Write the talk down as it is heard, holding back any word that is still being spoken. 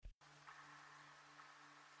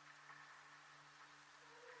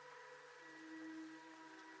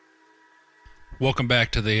Welcome back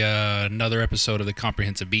to the another episode of the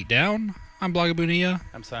Comprehensive Beatdown. I'm Blagabunia.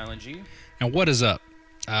 I'm Silent G. And what is up?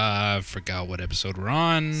 I forgot what episode we're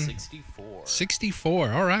on. 64.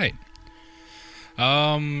 64. All right.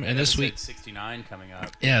 And this week 69 coming up.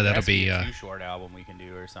 Yeah, that'll be a too short album we can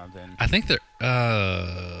do or something. I think they're or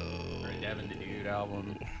a Devin the Dude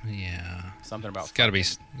album. Yeah. Something about it's gotta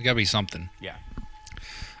be something. Yeah.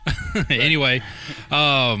 Anyway,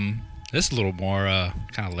 this is a little more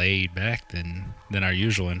kind of laid back than our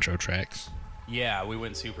usual intro tracks. Yeah, we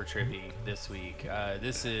went super trippy this week.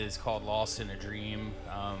 This is called Lost in a Dream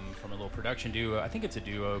from a little production duo. I think it's a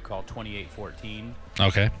duo called 2814.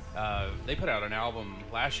 Okay. They put out an album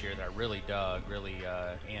last year that I really dug, really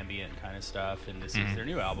ambient kind of stuff, and this is their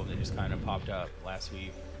new album that just kind of popped up last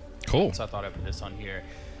week. Cool. So I thought I'd put this on here.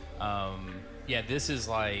 Yeah, this is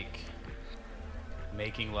like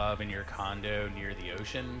making love in your condo near the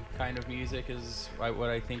ocean kind of music is what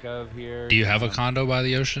I think of here. Do you have a condo by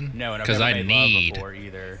the ocean? No, and I've never made love before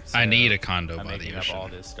either. So I need a condo I'm by the making ocean. up all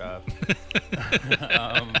this stuff.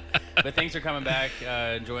 But thanks for coming back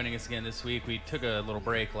and joining us again this week. We took a little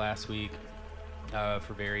break last week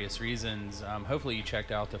for various reasons. Hopefully you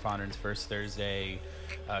checked out the Fondren's First Thursday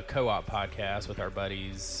co-op podcast with our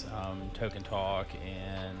buddies Token Talk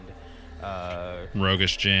and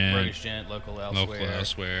Roguish Gent, Local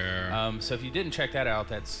Elsewhere. So if you didn't check that out,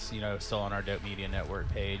 that's still on our Dope Media Network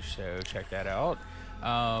page. So check that out.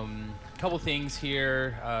 Couple things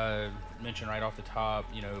here. Mention right off the top.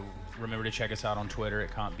 Remember to check us out on Twitter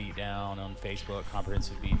at Comp Beatdown, on Facebook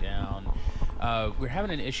Comprehensive Beatdown. We're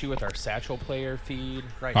having an issue with our Satchel Player feed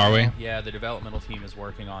right now. Are we? Yeah, the developmental team is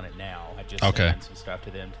working on it now. I just sent some stuff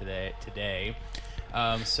to them today.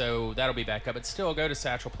 So that'll be back up. But still, go to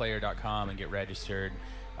satchelplayer.com and get registered.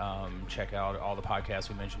 Check out all the podcasts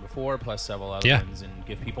we mentioned before, plus several other ones, and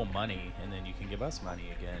give people money, and then you can give us money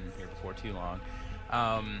again here before too long.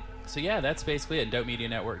 So yeah, that's basically it.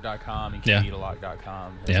 DopeMediaNetwork.com and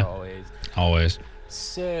KeyToLock.com as always. Always.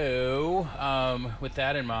 So, with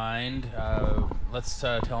that in mind, let's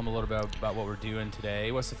tell them a little bit about what we're doing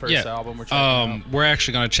today. What's the first album we're checking out? We're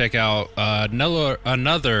actually going to check out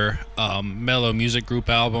another mellow music group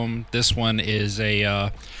album. This one is they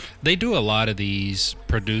do a lot of these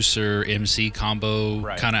producer MC combo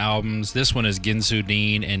kind of albums. This one is Gensu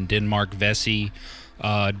Dean and Denmark Vessey.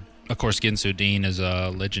 Of course, Gensu Dean is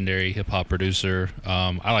a legendary hip-hop producer.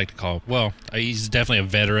 I like to call him, he's definitely a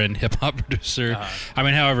veteran hip-hop producer. I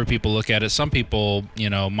mean, however people look at it, some people,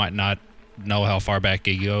 might not know how far back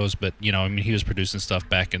he goes, but, he was producing stuff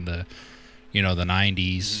back in the, the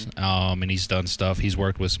 90s, and he's done stuff. He's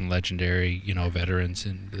worked with some legendary, veterans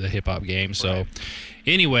in the hip-hop game. So,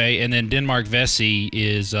 anyway, and then Denmark Vessey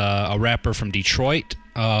is a rapper from Detroit.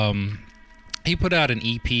 He put out an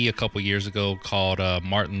EP a couple years ago called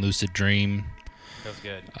Martin Lucid Dream. That was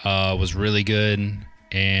good. Was really good,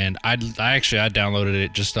 and I downloaded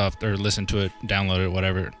it listened to it, downloaded it,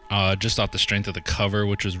 whatever, just off the strength of the cover,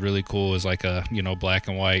 which was really cool. It was like a black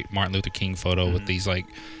and white Martin Luther King photo with these like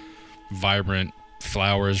vibrant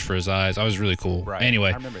flowers for his eyes. That was really cool. Right.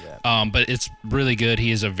 Anyway, I remember that. But it's really good.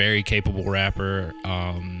 He is a very capable rapper,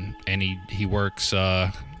 and he works.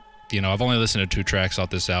 I've only listened to 2 tracks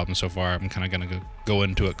off this album so far. I'm kind of going to go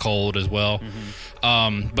into it cold as well.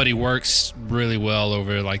 But he works really well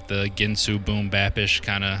over like the Gensu boom bap-ish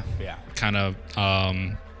kind of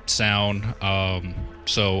sound.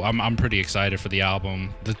 So I'm pretty excited for the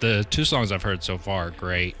album. The 2 songs I've heard so far are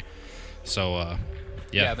great. So I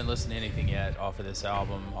haven't listened to anything yet off of this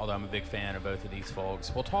album, although I'm a big fan of both of these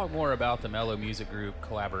folks. We'll talk more about the Mellow Music Group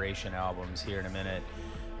collaboration albums here in a minute.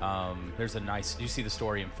 There's did you see the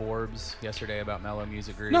story in Forbes yesterday about Mellow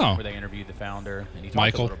Music Group? No. Where they interviewed the founder, and he talked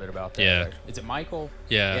Michael? a little bit about that. Yeah. Is it Michael?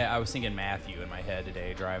 Yeah. Yeah, I was thinking Matthew in my head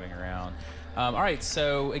today driving around. All right,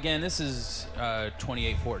 so again, this is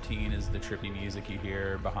 2814 is the trippy music you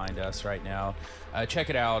hear behind us right now. Check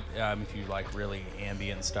it out if you like really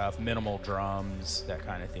ambient stuff, minimal drums, that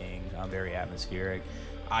kind of thing, very atmospheric.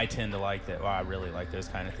 I tend to like that. Well, I really like those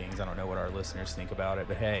kind of things. I don't know what our listeners think about it,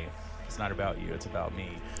 but hey, it's not about you, it's about me.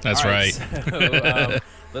 That's right. So,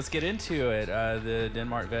 let's get into it. The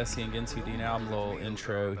Denmark Vessey and Gensu Dean album, little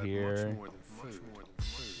intro here.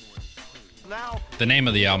 The name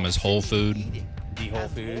of the album is Whole Food. The Whole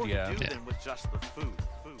Food, yeah. With just the food.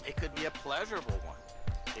 It could be a pleasurable one.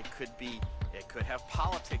 It could have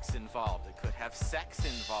politics involved. It could have sex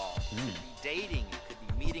involved. It could be dating. It could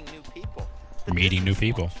be meeting new people. Meeting new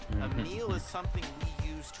people. A meal is something we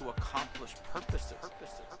use to accomplish purposes.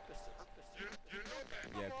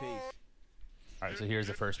 Yeah, peace. All right, so here's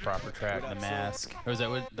the first proper track, The Mask. Or is that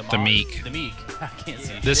what? The Meek. The Meek. I can't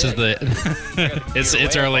see. This is the.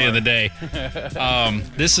 it's early in the day.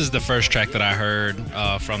 This is the first track that I heard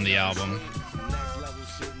from the album,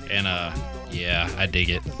 and yeah, I dig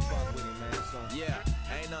it.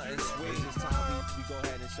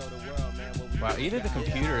 Wow, either the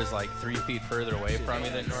computer is like 3 feet further away from me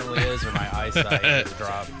than it normally is, or my eyesight has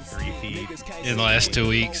dropped 3 feet in the last 2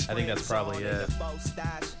 weeks. I think that's probably it.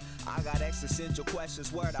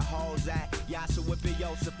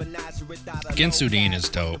 Gensu Dean is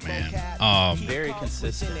dope, man. Very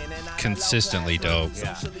consistent. Consistently dope.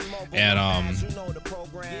 Yeah. And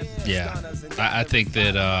yeah, I think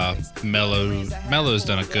that Mello's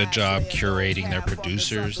done a good job curating their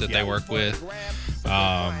producers that they work with.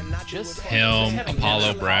 Just him,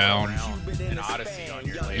 Apollo Brown, and Odyssey on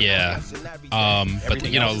your label. Yeah. But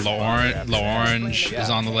you know, L'Orange is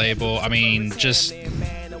on the label. I mean, just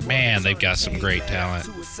man, they've got some great talent.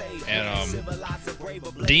 And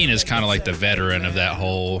Dean is kind of like the veteran of that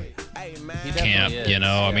whole camp, you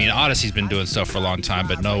know. I mean, Odyssey's been doing stuff for a long time,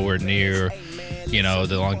 but nowhere near, you know,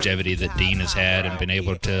 the longevity that Dean has had and been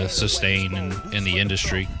able to sustain in the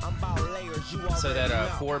industry. So that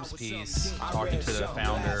Forbes piece, talking to the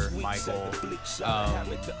founder, Michael,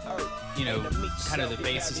 you know, kind of the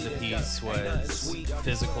basis of the piece was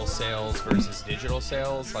physical sales versus digital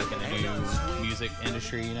sales, like in the new music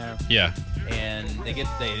industry, you know? Yeah. And they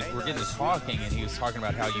were getting to talking, and he was talking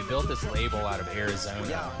about how you built this label out of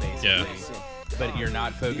Arizona, basically. Yeah. But you're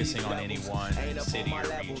not focusing on any one city or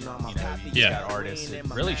region. You know, you just got artists that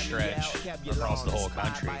really stretch across the whole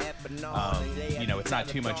country. You know, it's not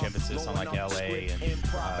too much emphasis on like LA and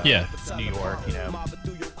New York, you know.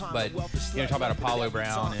 But, you know, talk about Apollo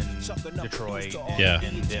Brown in Detroit and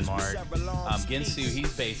in Denmark. Gensu,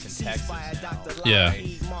 he's based in Texas now. Yeah.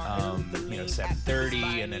 Right? You know,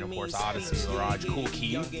 730, and then, of course, Odyssey, L'Orange, Cool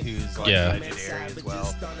Keith, who's like legendary as well.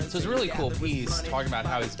 So it's a really cool piece talking about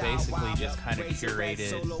how he's basically just kind of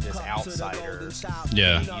curated this outsider.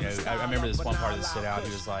 Yeah. You know, I remember this one part that stood out.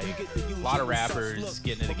 He was like, a lot of rappers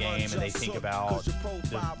get into the game and they think about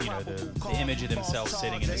the image of themselves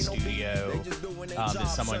sitting in the studio that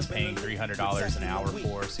someone's paying $300 an hour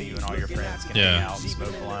for, so you and all your friends can hang out and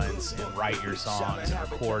smoke blunts and write your songs and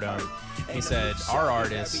record them. He said, our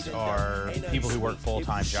artists are people who work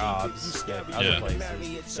full-time jobs at other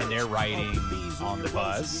places, and they're writing on the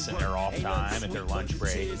bus and their off time at their lunch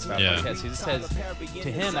break and stuff like that. So he says,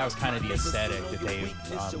 to him, that was kind of the aesthetic that they've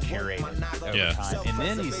curated over time. And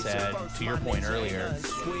then he said, to your point earlier,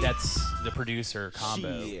 that's the producer-rapper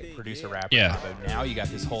combo. Now you got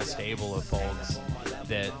this whole stable of folks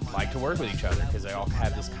that like to work with each other because they all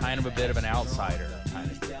have this kind of a bit of an outsider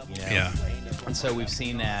kind of thing, you know? Yeah. And so we've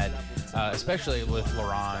seen that, especially with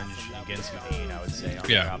L'Orange and Gensu Dean, I would say, on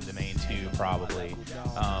the album, the main two probably.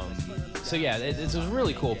 So yeah, it's a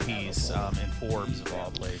really cool piece in Forbes of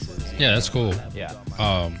all places. Yeah, that's cool. Yeah.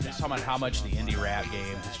 Just talking about how much the indie rap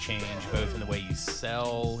game has changed, both in the way you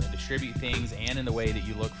sell and distribute things, and in the way that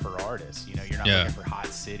you look for artists. You know, you're not looking for hot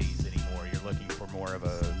cities anymore. You're looking for more of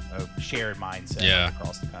a shared mindset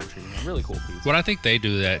across the country. Really cool piece. Well, I think they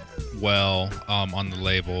do that well on the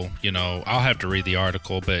label. You know, I'll have to read the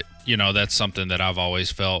article, but you know, that's something that I've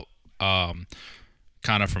always felt.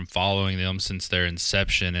 Kind of from following them since their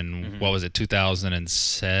inception in what was it,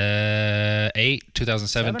 2008,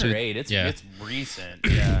 2007, 7 or 8. It's recent.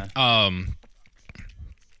 Yeah.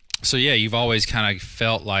 So yeah, you've always kind of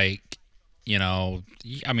felt like, you know,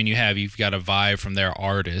 I mean, you've got a vibe from their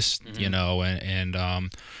artists, you know, and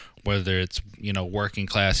whether it's, you know, working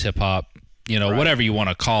class hip hop, you know, whatever you want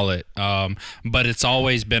to call it. But it's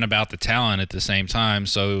always been about the talent at the same time.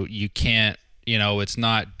 So you can't, you know, it's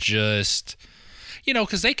not just, you know,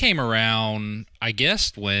 because they came around, I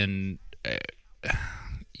guess, when,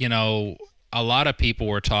 you know, a lot of people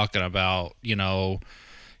were talking about, you know,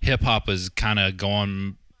 hip hop is kind of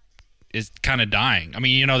dying. I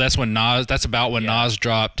mean, you know, that's about when Nas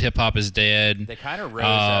dropped Hip Hop Is Dead. They kind of rose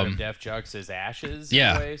out of Def Jux' ashes in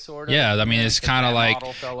a way, sort of. Yeah, I mean, it's kind of like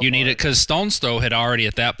you need it, because Stone's Throw had already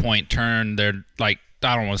at that point turned their, like,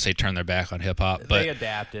 I don't want to say turn their back on hip hop, but they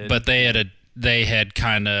adapted. But they had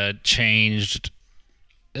kind of changed.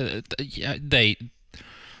 They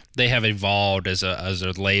have evolved as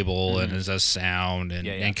a label and as a sound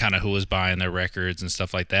and kind of who was buying their records and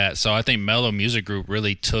stuff like that. So I think Mellow Music Group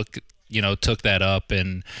really took that up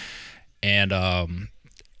and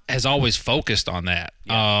has always focused on that.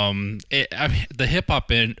 I mean, the hip hop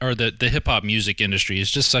the hip hop music industry is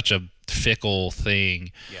just such a fickle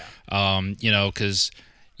thing. You know, because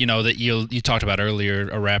you know that you talked about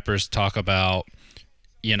earlier, rappers talk about,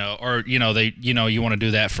 you want to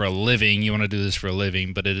do that for a living. You want to do this for a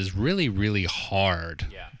living, but it is really, really hard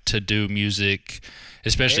to do music,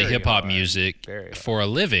 especially hip hop music, for a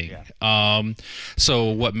living. Yeah. So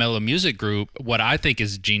what Mellow Music Group, what I think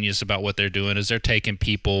is genius about what they're doing is they're taking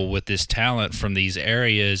people with this talent from these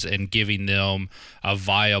areas and giving them a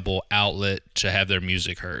viable outlet to have their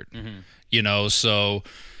music heard. Mm-hmm. So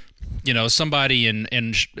somebody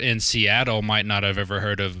in Seattle might not have ever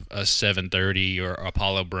heard of a 730 or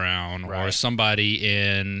Apollo Brown, or somebody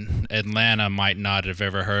in Atlanta might not have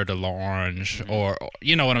ever heard of La Orange, or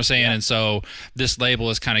you know what I'm saying? Yeah. And so this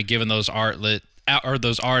label is kind of giving those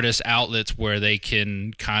those artists outlets where they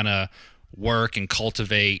can kind of work and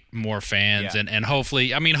cultivate more fans, and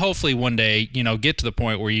hopefully one day, get to the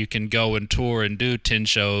point where you can go and tour and do 10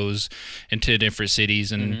 shows in 10 different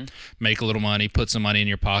cities and make a little money, put some money in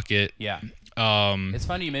your pocket. Yeah. It's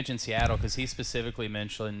funny you mentioned Seattle, because he specifically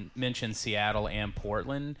mentioned Seattle and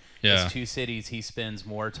Portland as two cities he spends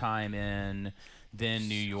more time in than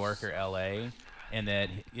New York or LA. And that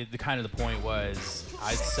the point was,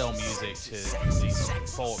 I'd sell music to these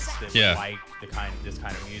folks that like this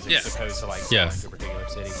kind of music, as opposed to selling to a particular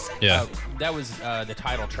city. Yeah. That was the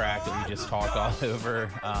title track that we just talked all over.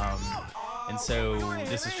 And so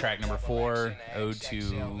this is track number 4, Ode to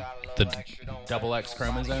the Double X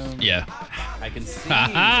Chromosome. Yeah. I can see.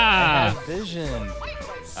 I have vision.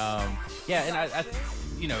 And I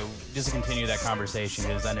just to continue that conversation,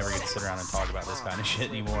 because I never get to sit around and talk about this kind of shit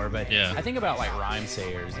anymore, but I think about Rhyme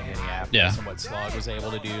Sayers in Minneapolis and what Slug was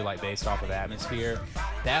able to do, based off of Atmosphere.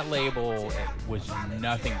 That label was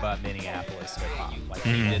nothing but Minneapolis hip-hop.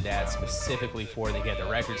 He did that specifically for, they had the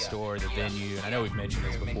record store, the venue, and I know we've mentioned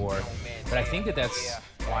this before, but I think that's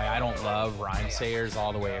why I don't love Rhyme Sayers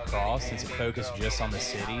all the way across, since it focused just on the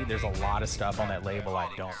city. There's a lot of stuff on that label I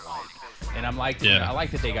don't like. And I'm like, I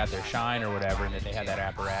like that they got their shine or whatever, and that they had that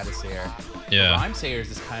apparatus there. Yeah. Rhyme Sayers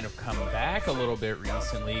has kind of come back a little bit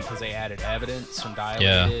recently, because they added Evidence from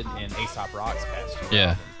Dilated and Aesop Rock's past 2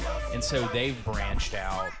 albums. And so they've branched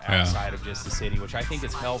outside of just the city, which I think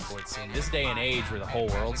is helpful. It's in this day and age where the whole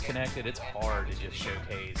world's connected, it's hard to just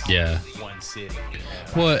showcase one city.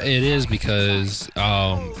 Well, it is, because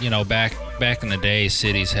back in the day,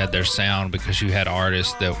 cities had their sound because you had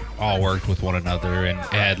artists that all worked with one another and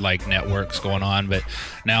had networks going on. But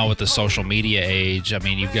now with the social media age,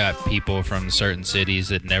 you've got people from certain cities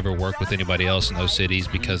that never work with anybody else in those cities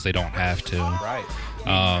because they don't have to. Right.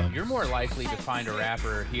 You're more likely to find a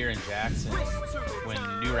rapper here in Jackson when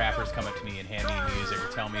new rappers come up to me and hand me music or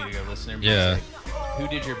tell me to go listen to music. Yeah. Who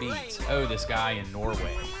did your beats? Oh, this guy in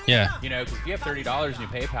Norway. Yeah. Because if you have $30 in your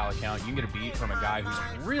PayPal account, you can get a beat from a guy who's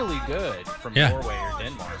really good from Norway or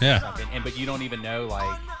Denmark or something. But you don't even know,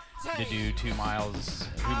 the dude 2 miles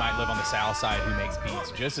who might live on the south side who makes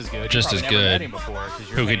beats just as good. Just as good.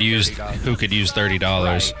 Who could use $30.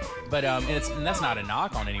 Right. But and that's not a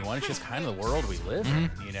knock on anyone. It's just kind of the world we live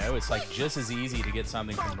in. It's just as easy to get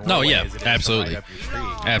something from Norway as it is absolutely. Right up your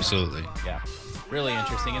street. Absolutely. Yeah. Really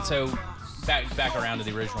interesting. And so back around to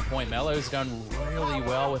the original point, Mello's done really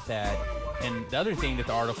well with that. And the other thing that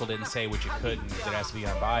the article didn't say, which it couldn't because it has to be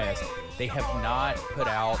unbiased, they have not put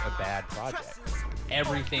out a bad project.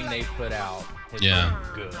 Everything they put out has been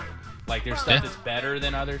good. There's stuff that's better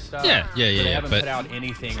than other stuff. But they haven't put out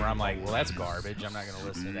anything where I'm like, well, that's garbage. I'm not going to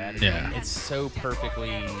listen to that. It's so perfectly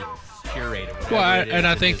curated. Well,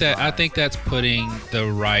 I think that's putting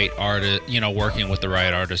the right artist, working with the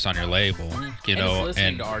right artist on your label. And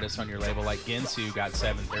listening to artists on your label, like Gensu got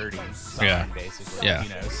 730 signed, basically. Yeah.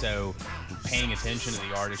 So paying attention to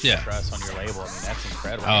the artist you trust on your label, that's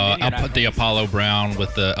incredible. I'll put the Apollo Brown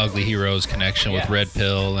with the Ugly Heroes connection with Red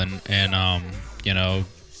Pill and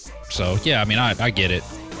so I get it.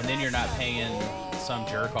 And then you're not paying some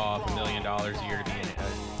jerk off $1 million a year to be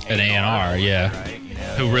an A&R, right?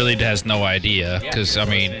 Who really has no idea, because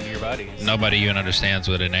nobody even understands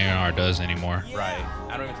what an A&R does anymore. Right.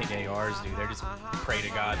 I don't even think ARs do. They just pray to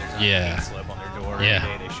God there's not a slip on their door every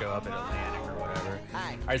day they show up in Atlantic or whatever. All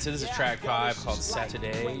right, so this is track 5 called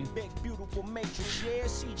Saturday.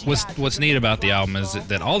 What's neat about the album is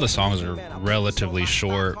that all the songs are relatively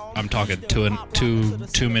short. I'm talking 2 minute,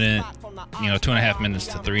 2.5 minutes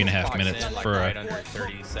to 3.5 minutes for right under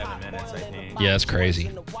 37 minutes, I think. Yeah, it's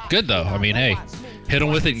crazy. Good though. Hey, hit them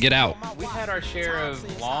with it and get out. We've had our share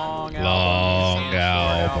of long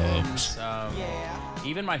albums.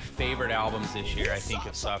 Even my favorite albums this year, I think,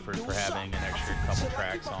 have suffered for having an extra couple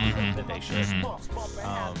tracks on them that they should.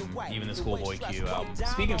 Even the Schoolboy Q album.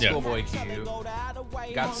 Speaking of Schoolboy Q,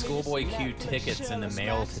 Got Schoolboy Q tickets in the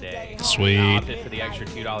mail today. Sweet. I opted for the extra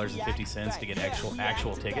 $2.50 to get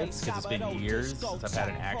actual tickets because it's been years since I've had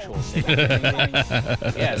an actual ticket.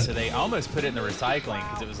 Yeah, so they almost put it in the recycling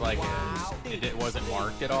because it was like it wasn't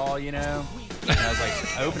marked at all, you know. And I was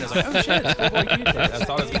like, I opened it, I was like, oh shit, Schoolboy Q tickets. I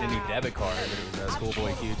thought I was getting a new debit card, but it was a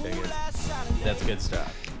Schoolboy Q ticket. That's good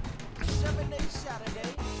stuff.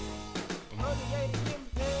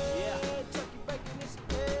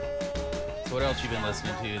 So what else you been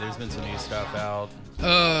listening to? There's been some new stuff out.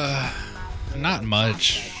 Not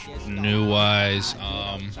much new-wise.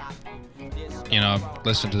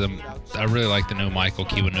 Listen to them. I really like the new Michael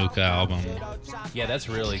Kiwanuka album. Yeah, that's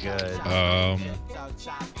really good.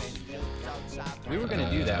 We were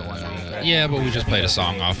gonna do that one week. Right? Yeah, but we just played a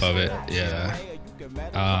song off of it. Yeah.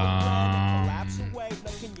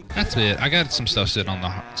 That's it. I got some stuff sitting on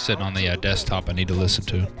the desktop I need to listen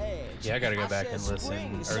to. Yeah, I gotta go back and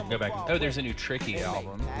listen, or go back. Oh, there's a new Tricky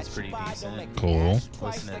album. It's pretty decent. Cool.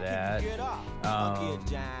 Listen to that.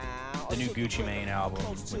 The new Gucci Mane album,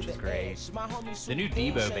 which is great. The new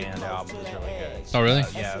Debo Band album is really good. Oh, really?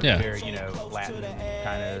 Yeah. Very, Latin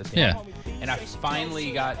kind of thing. Yeah. And I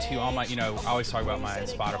finally got to all my, I always talk about my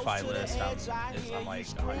Spotify list. I'm like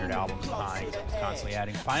 100 albums behind. I'm constantly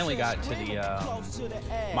adding. Finally got to the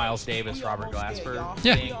Miles Davis, Robert Glasper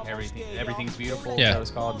thing. Everything's Beautiful. Yeah. That was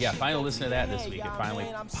called. Yeah. Finally listened to that this week. It finally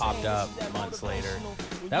popped up months later.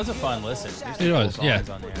 That was a fun listen. It was. Yeah.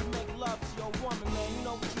 On there.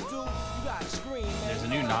 There's a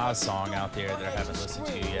new Nas song out there that I haven't listened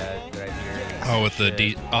to yet that I hear. Oh, with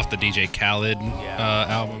off the DJ Khaled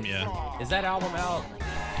album, yeah. Is that album out?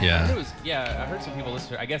 Yeah. I heard some people listen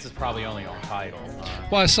to it. I guess it's probably only on Tidal.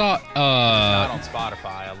 Well, I saw. It's not on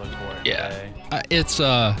Spotify. I looked for it. Yeah.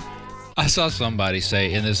 I saw somebody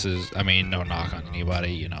say, and this is, no knock on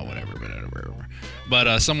anybody, whatever.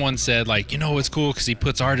 But someone said, it's cool because he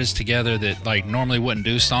puts artists together that normally wouldn't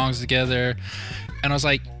do songs together. And I was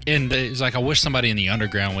like, it's like, I wish somebody in the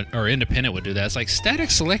underground or independent would do that. It's like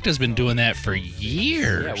Static Select has been doing that for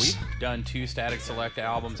years. Yeah, we've done 2 Static Select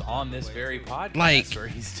albums on this very podcast where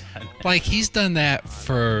he's done that. He's done that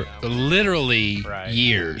for literally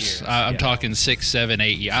years. I'm talking 6, 7,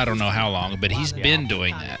 8 years. I don't know how long, but he's been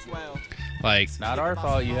doing that. It's not our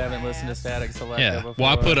fault you haven't listened to Static Select before. Well,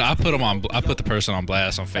 I put the person on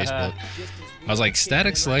blast on Facebook. I was like,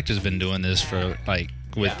 Static Select has been doing this for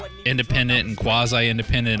with independent and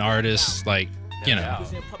quasi-independent artists, So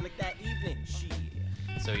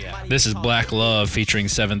yeah. This is Black Love featuring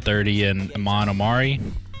 730 and Amon Amari.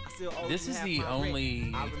 This is the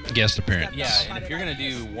only guest appearance. Yeah, and if you're gonna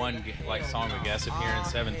do one song with guest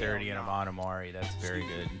appearance, 730 and Amon Amari, that's a very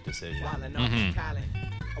good decision. Mm-hmm. I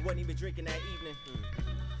wasn't even drinking that evening.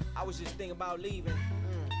 I was just thinking about leaving.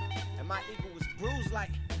 And my ego was bruised like,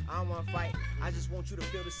 I don't want to fight. I just want you to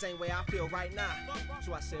feel the same way I feel right now.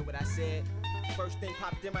 So I said what I said. First thing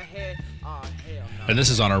popped in my head. Oh, hell no. And this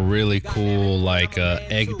is on a really cool,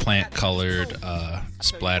 eggplant colored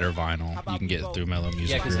splatter vinyl. You can get it through Mellow Music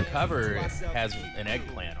Yeah, because the Group. cover has an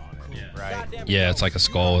eggplant on it, right? Yeah, it's like a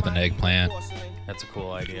skull with an eggplant. That's a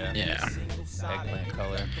cool idea. Yeah. Eggplant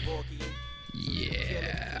color.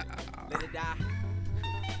 Yeah. Let it die.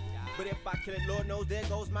 But if I kill it, Lord knows there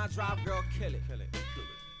goes my drive, girl, kill it.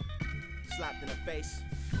 Slapped in the face.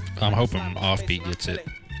 I'm hoping Offbeat gets it.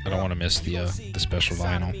 I don't want to miss the special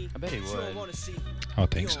vinyl. I bet he would. I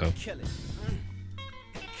would think so.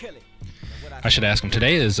 I should ask him.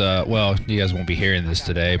 Today is, you guys won't be hearing this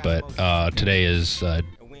today, but today is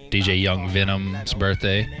DJ Young Venom's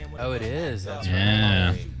birthday. Oh, it is? That's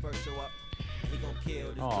yeah. right.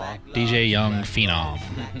 Aw. DJ Young Phenom.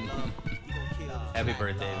 Happy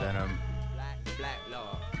birthday, Venom. Black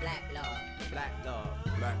love.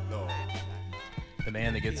 The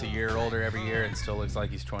man that gets a year older every year and still looks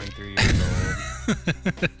like he's 23 years old.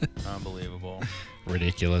 Unbelievable.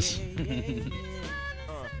 Ridiculous.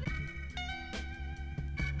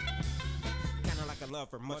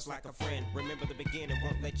 Lover, much like a friend. Remember the beginning,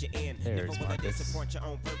 won't let you in. There's Never will I disappoint your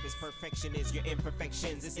own purpose. Perfection is your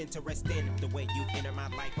imperfections. It's interesting the way you enter my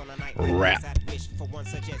life on a night like this. I'd wish for one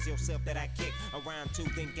such as yourself that I kick around to,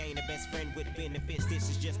 then gain a best friend with benefits. This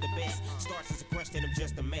is just the best. Starts as a question, I'm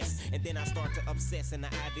just a mess. And then I start to obsess, and the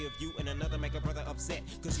idea of you and another make a brother upset.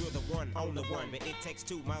 Cause you're the one on the one, but it takes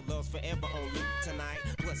two. My love's forever on loop tonight.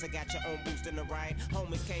 Plus I got your own boost in the ride.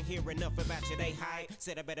 Homies can't hear enough about you, they hide.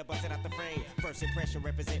 Said I better bust it out the frame. First impression Expression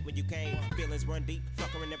represent when you came. Feelings run deep,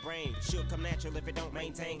 fucker in the brain. Should come natural if it don't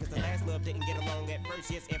maintain. Cause the last love didn't get along at first.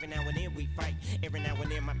 Yes, every now and then we fight. Every now and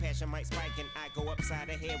then my passion might spike and I go upside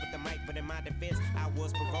the head with the mic. But in my defense, I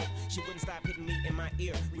was provoked. She wouldn't stop hitting me in my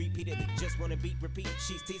ear repeatedly. Just wanna beat, repeat.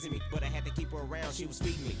 She's teasing me, but I had to keep her around. She was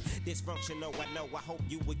feeding me. Dysfunctional, I know. I hope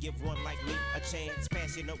you would give one like me a chance.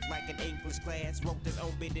 Pass your note like an English class. Wrote this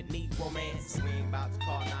own bit that need romance. We ain't about to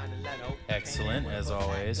call 911. Excellent, as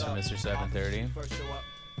always, from Mr. 730.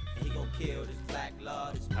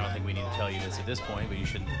 I don't think we need to tell you this at this point, but you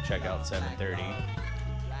should check out 730.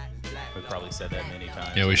 We've probably said that many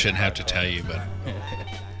times. Yeah, we shouldn't have to tell you, but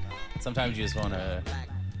sometimes you just want to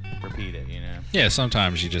repeat it, you know? Yeah,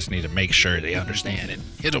 sometimes you just need to make sure they understand it.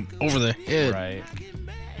 Hit them over the head. Right.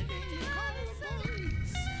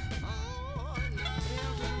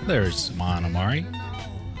 There's Mon Amari.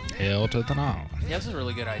 Hail to the no. Yeah, this is a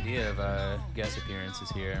really good idea of guest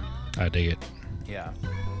appearances here. I dig it. Yeah.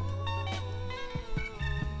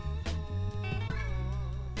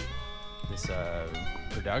 This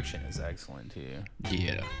production is excellent too.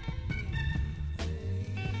 Yeah.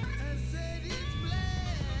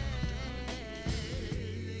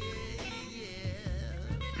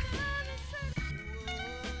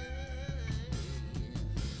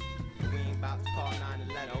 We ain't about to call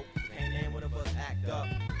 911. Can't name one of us act up.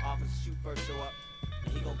 Officer shoot first show up.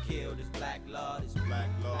 And he gon' kill this black love. This black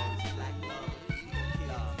love. This black love. He gon'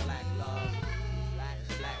 kill black love. Black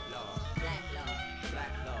love. Black love.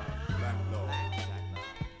 Black love. Black love. Black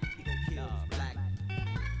love. He gon' kill this black.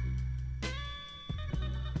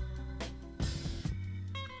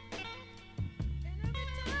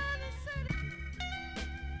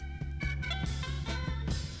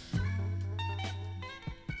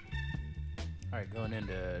 All right, going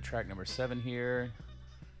into track number 7 here.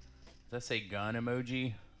 Does that say gun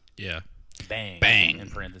emoji? Yeah. Bang. Bang. In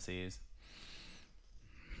parentheses.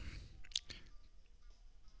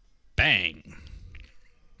 Bang.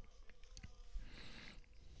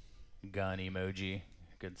 Gun emoji.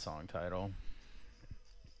 Good song title.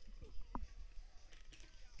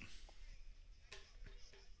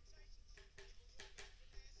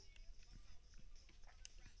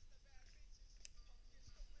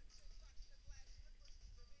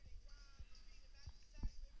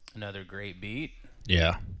 Another great beat,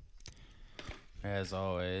 Yeah. as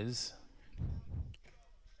always.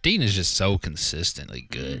 Dean is just so consistently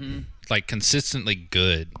good. Mm-hmm. Like, consistently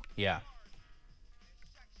good. Yeah.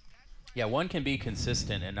 Yeah, one can be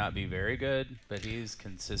consistent and not be very good, but he's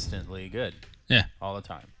consistently good. Yeah. All the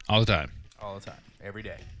time. All the time. All the time. Every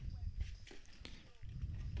day.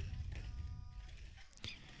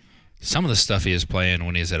 Some of the stuff he is playing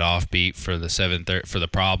when he's at offbeat for the 730 for the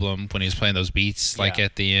problem, when he's playing those beats like Yeah.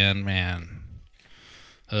 at the end, man.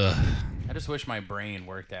 Ugh. I just wish my brain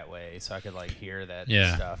worked that way so I could like hear that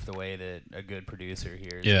Yeah. stuff the way that a good producer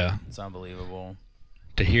hears Yeah. it. It's unbelievable.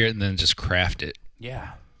 To hear it and then just craft it,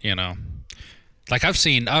 Yeah. you know. Like I've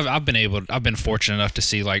been fortunate enough to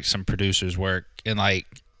see like some producers work and like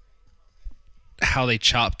how they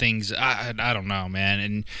chop things. I don't know, man.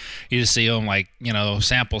 And you just see them like, you know,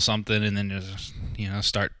 sample something and then just, you know,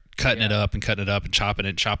 start cutting it up and chopping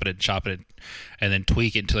it, and then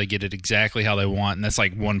tweak it until they get it exactly how they want. And that's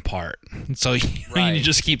like one part. So Right. you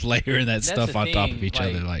just keep layering that That's stuff the on top thing, of each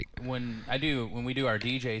other. Like, when we do our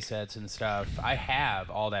DJ sets and stuff, I have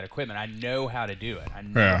all that equipment. I know how to do it. I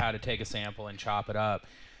know Yeah. how to take a sample and chop it up.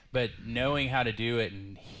 But knowing how to do it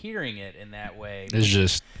and hearing it in that way, it's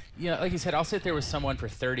just, yeah, like you said, I'll sit there with someone for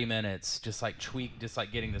 30 minutes, just like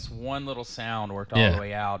getting this one little sound worked all Yeah. the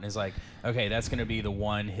way out, and it's like, okay, that's going to be the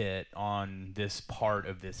one hit on this part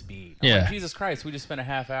of this beat. I'm Yeah. like, Jesus Christ, we just spent a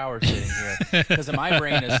half hour sitting here. Because in my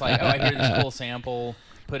brain, it's like, oh, I hear this cool sample,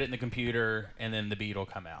 put it in the computer, and then the beat will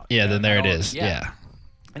come out. yeah, You know? then there it I don't- is. Yeah.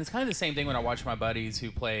 And it's kind of the same thing when I watch my buddies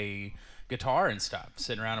who play guitar and stuff,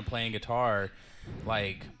 sitting around and playing guitar,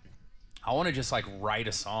 like, I want to just like write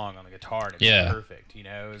a song on the guitar and it's Yeah. perfect, you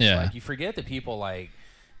know? It's Yeah. like you forget that people like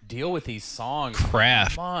deal with these songs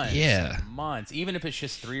Craft. for months, Yeah. and months, even if it's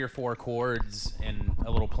just 3 or 4 chords and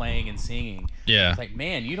a little playing and singing. Yeah. It's like,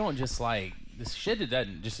 man, you don't just like this shit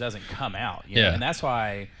that doesn't come out, you know? Yeah. And that's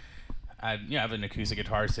why I have an acoustic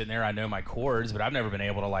guitar sitting there. I know my chords, but I've never been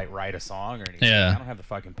able to like write a song or anything. Yeah. I don't have the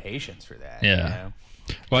fucking patience for that. Yeah. You know?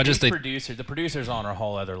 Well, The producers on a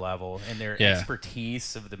whole other level, and their Yeah.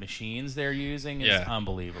 expertise of the machines they're using is Yeah.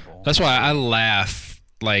 unbelievable. That's why I laugh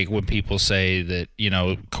like when people say that,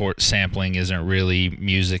 court sampling isn't really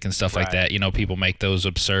music and stuff like that, people make those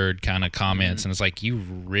absurd kind of comments, and it's like, you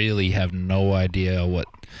really have no idea what.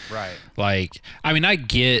 Right. Like, I mean, I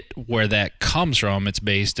get where that comes from. It's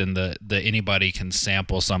based in the anybody can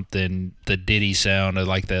sample something, the Diddy sound of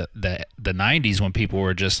like the 90s, when people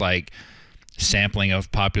were just like sampling a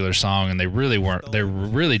popular song, and they really weren't. They were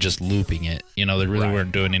really just looping it. They really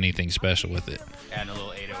weren't doing anything special with it. And a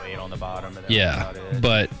little 808 on the bottom. And yeah,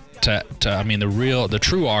 but I mean, the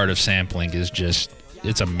true art of sampling is just,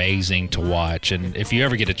 it's amazing to watch. And if you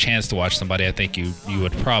ever get a chance to watch somebody, I think you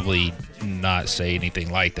would probably not say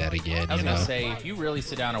anything like that again. I was gonna say, if you really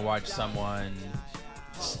sit down and watch someone,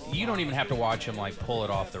 you don't even have to watch them like pull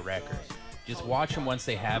it off the record. Just watch them once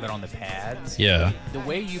they have it on the pads. Yeah. The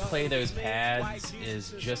way you play those pads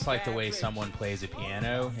is just like the way someone plays a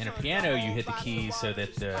piano. In a piano, you hit the keys so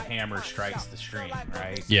that the hammer strikes the string,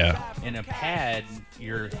 right? Yeah. In a pad,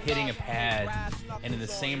 you're hitting a pad, and in the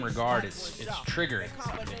same regard, it's triggering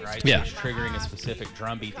something, right? Yeah. So it's triggering a specific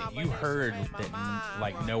drum beat that you heard that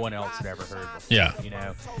like no one else had ever heard before.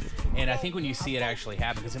 Yeah. And I think when you see it actually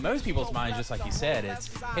happen, because in most people's minds, just like you said, it's,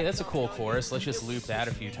 hey, that's a cool chorus. Let's just loop that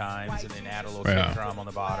a few times and then add a little kick drum on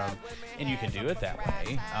the bottom, and you can do it that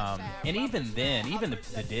way. And even then, even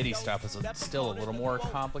the Diddy stuff is still a little more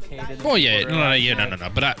complicated. Well, yeah, no.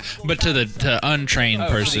 But to the untrained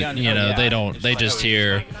person, they don't. They just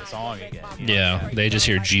hear. The song again, they just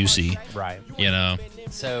hear juicy. Right.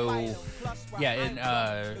 So, yeah, and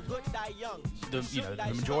the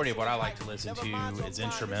majority of what I like to listen to is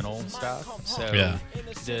instrumental stuff. So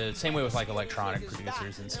the same way with like electronic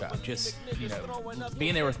producers and stuff. Just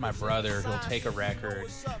being there with my brother, he'll take a record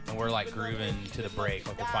and we're like grooving to the break,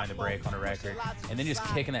 like we'll find the break on a record, and then just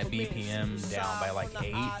kicking that BPM down by like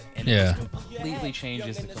 8, and it just completely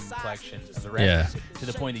changes the complexion of the record to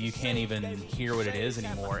the point that you can't even hear what it is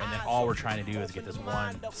anymore. And then all we're trying to do is get this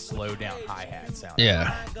one slow down hi-hat sound.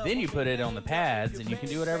 Yeah. Then you put it on the pads and you can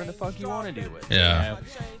do whatever the fuck you want to do with it. Yeah.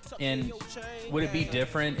 And would it be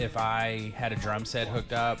different if I had a drum set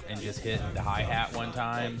hooked up and just hit the hi-hat one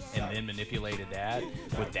time and then manipulated that?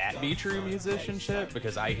 Would that be true musicianship?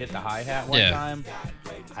 Because I hit the hi-hat one time?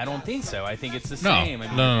 I don't think so. I think it's the same.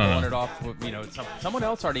 Pulling it off, someone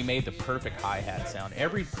else already made the perfect hi-hat sound.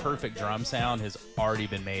 Every perfect drum sound has already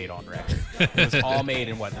been made on record. It was all made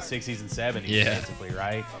in the 60s and 70s, basically,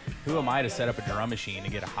 right? Who am I to set up a drum machine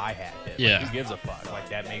and get a hi-hat hit? Like, who gives a fuck? Like,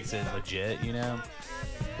 that makes it legit,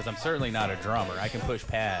 Because I'm certainly not a drummer. I can push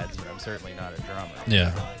pads, but I'm certainly not a drummer.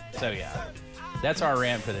 Yeah. So, that's our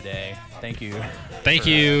rant for the day. Thank you. Thank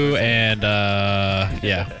you, and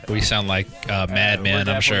we sound like madmen,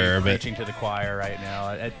 I'm sure. But preaching to the choir right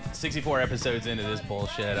now. At 64 episodes into this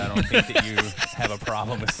bullshit, I don't think that you have a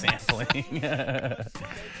problem with sampling. We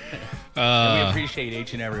appreciate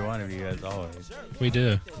each and every one of you, as always. We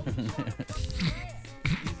do.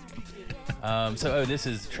 This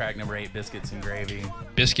is track number 8, Biscuits and Gravy.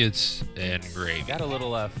 Biscuits and Gravy. Got a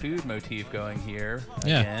little food motif going here.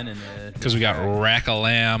 Again, because we got Rack of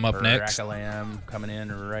Lamb up next. Rack of Lamb coming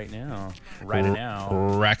in right now.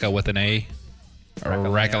 Racka with an A.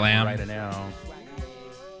 Rack of Lamb. Right now.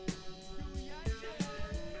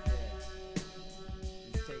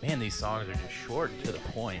 Man, these songs are just short and to the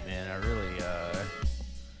point, man. I really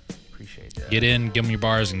appreciate that. Get in, give them your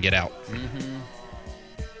bars, and get out. Mm-hmm.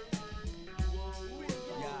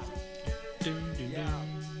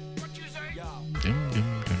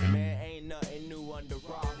 Man, ain't nothing new under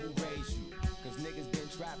raw who raised you. Cause niggas been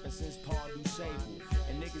trapping since Paul Du Sable.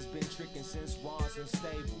 And niggas been tricking since Wands and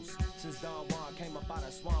Stables. Since Don Juan came up out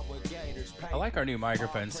of swamp with gators. I like our new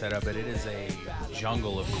microphone setup, but it is a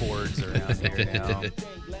jungle of chords around here now.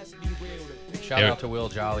 Shout out to Will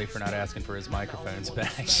Jolly for not asking for his microphones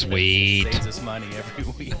back. Sweet. Saves us money every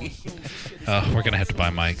week. We're gonna have to buy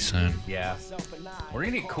mics soon. Yeah, we're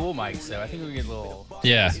gonna get cool mics though. I think we get a little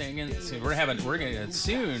singing. Soon. We're gonna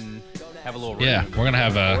soon have a little room. Yeah, we're gonna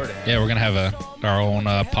have our own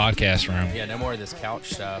podcast room. Yeah, no more of this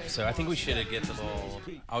couch stuff. So I think we should get the little.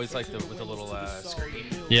 I always like with the little screen.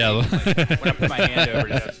 Yeah. When I put my hand over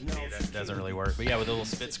it, that doesn't really work. But yeah, with a little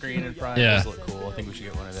split screen in front, those look cool. I think we should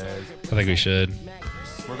get one of those. I think we should.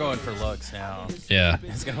 We're going for looks now. Yeah.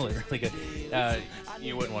 It's gonna look really good.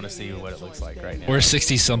 You wouldn't want to see what it looks like right now. We're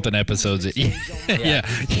 60-something episodes. Yeah.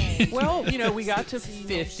 Well, we got to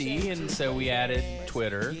 50, and so we added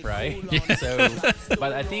Twitter, right? Yeah. So,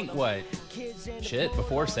 but I think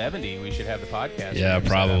before 70, we should have the podcast. Yeah,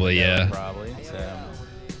 probably. Yeah. Probably. So,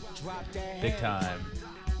 big time.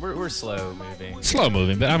 We're slow moving. Slow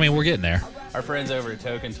moving, but I mean, we're getting there. Our friends over at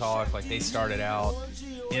Token Talk, they started out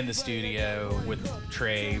in the studio with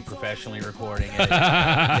Trey professionally recording it.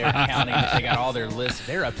 They're counting. They got all their lists.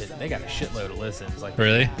 They got a shitload of listens. Like,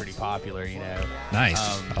 really? Pretty popular, you know. Nice.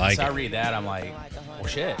 I like so it. I read that, I'm like, well,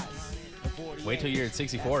 shit. Wait till you're at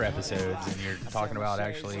 64 episodes and you're talking about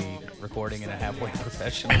actually recording in a halfway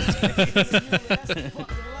professional space.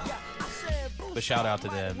 But shout out to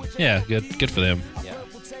them. Yeah, good for them. Yeah.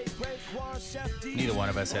 Neither one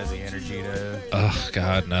of us has the energy to Oh,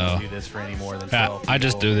 God, no. do this for any more than 12 I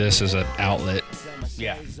just do this as an outlet.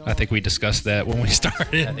 Yeah. I think we discussed that when we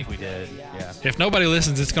started. I think we did, yeah. If nobody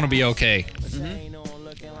listens, it's going to be okay.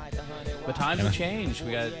 But times have changed.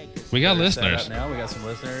 We got listeners. Now we got some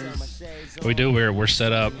listeners. We do. We're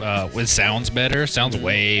set up. It sounds better. Sounds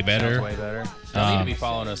way better. Sounds way better. Y'all need to be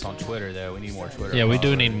following us on Twitter, though. We need more Twitter. Yeah, we do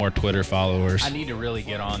followers. need more Twitter followers. I need to really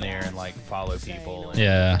get on there and like follow people. And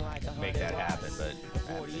Yeah. make that happen. But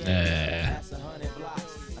Yeah.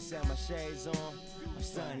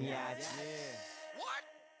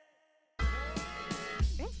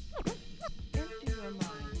 Empty your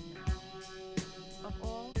mind now of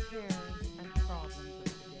all cares and problems of the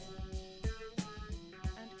day,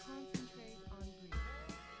 and concentrate on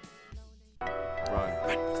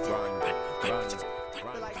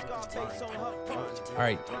all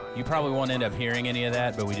right, you probably won't end up hearing any of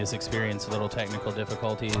that, but we just experienced little technical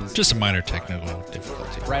difficulties. Just a minor technical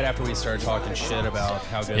difficulty. Right after we started talking shit about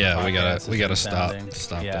how good. Yeah, the we podcast gotta has stop been sounding.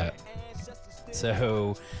 stop Yeah. that.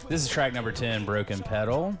 So this is track number 10, Broken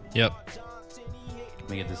Pedal. Yep. Let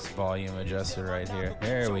me get this volume adjuster right here.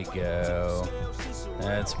 There we go.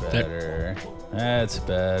 That's better. That's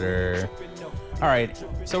better. All right,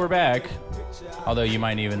 so we're back. Although you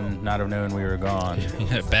might even not have known we were gone.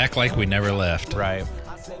 Back like we never left. Right.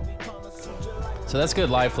 So that's a good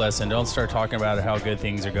life lesson. Don't start talking about how good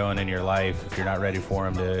things are going in your life if you're not ready for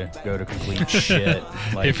them to go to complete shit.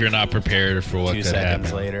 Like If you're not prepared for what 2 could seconds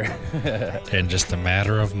happen. later. In just a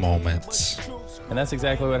matter of moments. And that's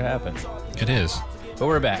exactly what happened. It is. But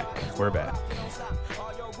we're back. We're back.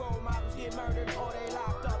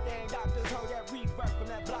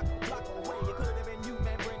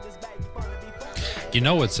 You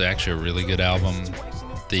know what's actually a really good album?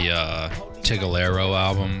 The Tigolero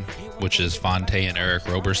album, which is Fonte and Eric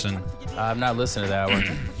Roberson. I've not listened to that one.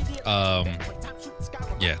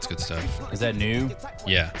 Yeah, it's good stuff. Is that new?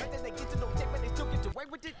 Yeah.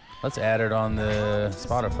 Let's add it on the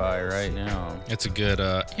Spotify right now. It's a good,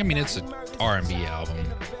 it's an R&B album.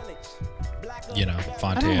 You know,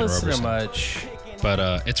 Fonte I don't and listen Roberson. to much. But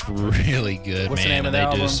it's really good, What's the man. name of And the they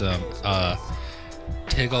album? do some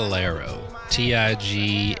Tigolero.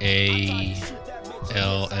 Tigalllerro.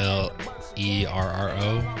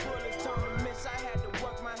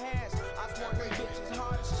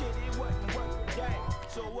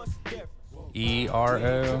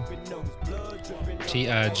 E-R-O?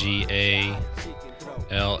 Tigalllerro.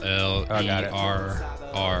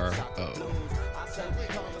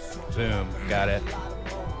 Boom. Got it.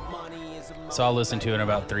 So I'll listen to it in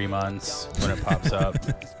about 3 months when it pops up.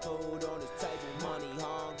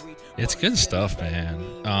 It's good stuff, man.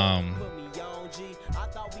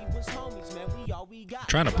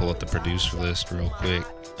 Trying to pull up the producer list real quick.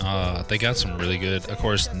 They got some really good, of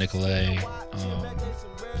course, Nicolay.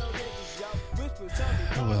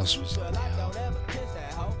 Who else was on the album?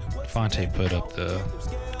 Fonte put up the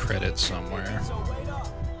credits somewhere.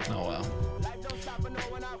 Oh well.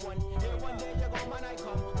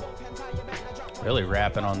 Really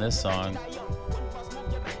rapping on this song.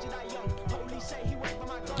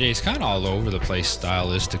 Yeah, he's kind of all over the place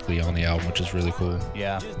stylistically on the album, which is really cool.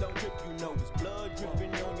 Yeah.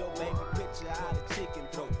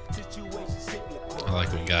 I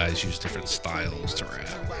like when guys use different styles to rap.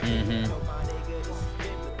 Mm-hmm.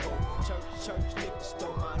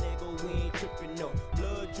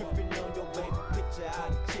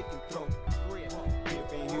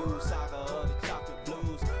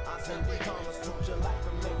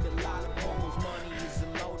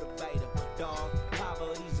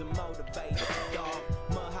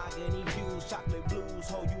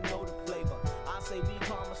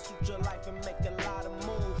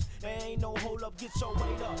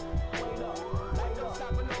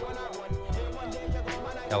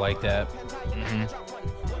 I like that. Mm-hmm.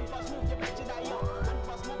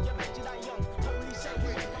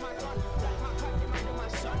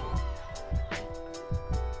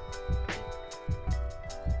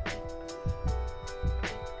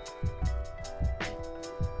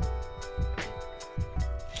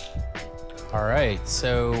 All right.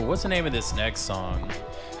 So what's the name of this next song?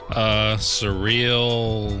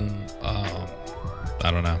 Surreal. I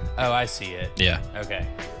don't know. Oh, I see it. Yeah. Okay.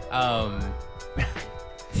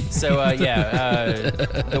 So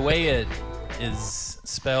the way it is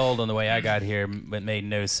spelled and the way I got here, it made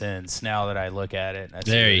no sense. Now that I look at it,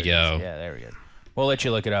 there you go. Yeah, there we go. We'll let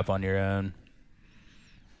you look it up on your own.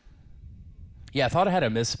 Yeah, I thought I had a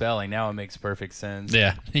misspelling. Now it makes perfect sense.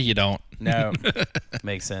 Yeah, you don't. No,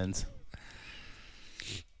 makes sense.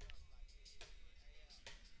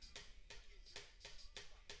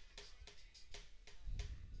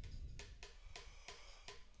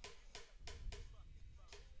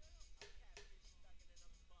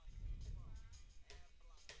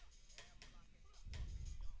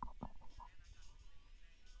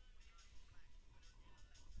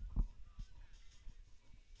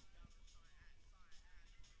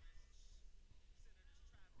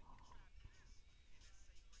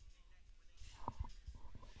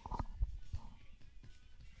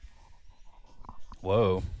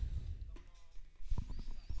 Whoa.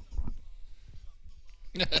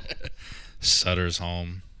 Sutter's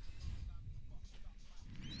home.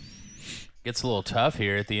 Gets a little tough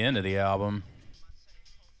here at the end of the album.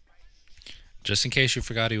 Just in case you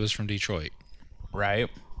forgot he was from Detroit.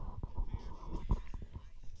 Right.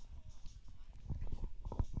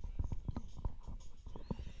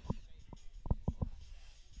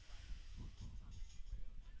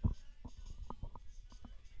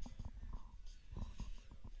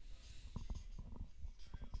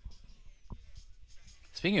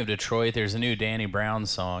 Speaking of Detroit, there's a new Danny Brown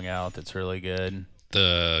song out that's really good.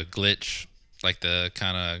 The glitch, like the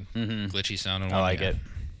kind of glitchy sounding one. I like it.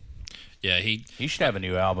 Yeah, he should have a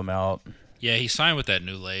new album out. Yeah, he signed with that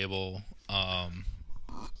new label.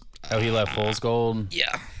 He left Fool's Gold?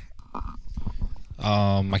 Yeah.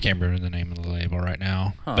 I can't remember the name of the label right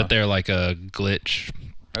now, but they're like a glitch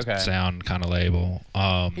sound kind of label.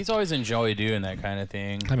 He's always enjoyed doing that kind of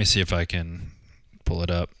thing. Let me see if I can pull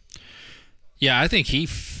it up. Yeah, I think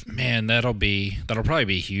that'll probably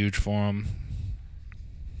be huge for him.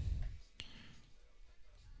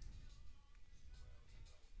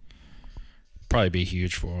 Probably be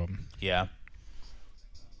huge for him. Yeah.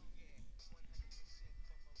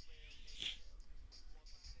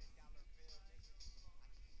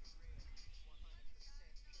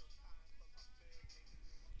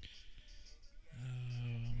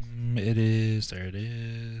 There it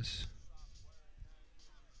is.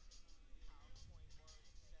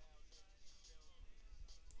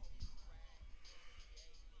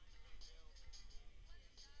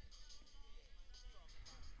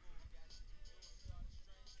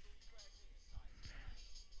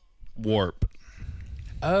 Warp.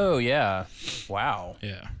 Oh, yeah. Wow.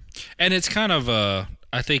 Yeah. And it's kind of I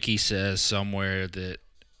think he says somewhere that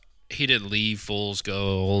he didn't leave Fool's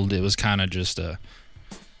Gold. It was kind of just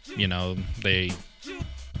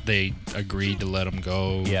they agreed to let him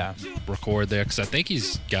go record there, because I think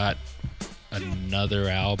he's got another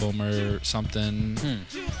album or something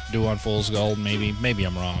due on Fool's Gold. Maybe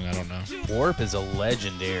I'm wrong. I don't know. Warp is a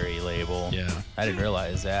legendary label. Yeah. I didn't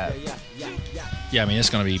realize that. Yeah, I mean, it's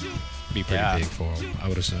going to be pretty big for him, I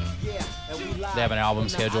would assume. They have an album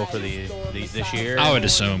scheduled for this year? I would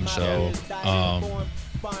assume so.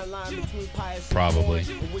 Probably.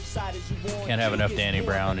 Can't have enough Danny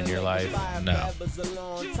Brown in your life. No.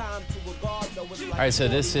 All right, so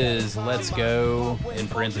this is Let's Go, in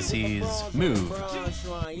parentheses, Move. So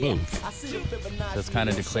it's kind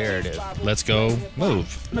of declarative. Let's go,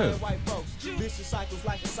 move. Move.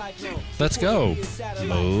 Let's go,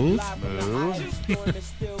 move.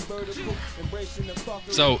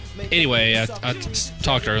 So, anyway, I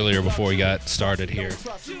talked earlier before we got started here.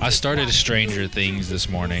 I started Stranger Things this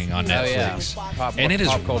morning on Netflix. Yeah. And it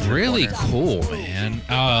is really cool, man.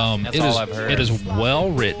 It is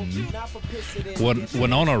well written.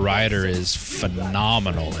 Winona Ryder is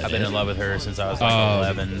phenomenal. I've been in love with her since I was like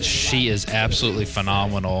 11. She is absolutely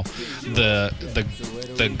phenomenal.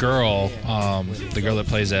 The girl that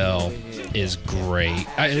plays Elle is great.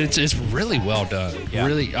 It's really well done. Yeah.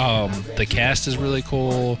 Really, the cast is really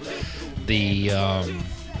cool.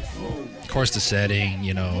 Of course, the setting,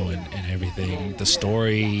 and everything. The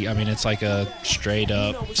story, I mean, it's like a straight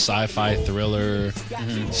up sci-fi thriller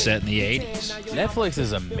set in the 80s. Netflix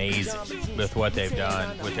is amazing with what they've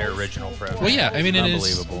done with their original program. Well, yeah, I mean, it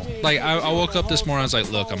unbelievable. is. Like, I woke up this morning, I was like,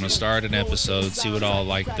 look, I'm going to start an episode, see what all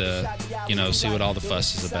the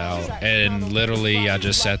fuss is about. And literally, I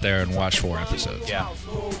just sat there and watched 4 episodes. Yeah.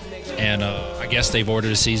 And I guess they've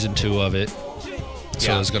ordered a season 2 of it.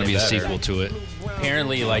 So there's going to be a sequel to it.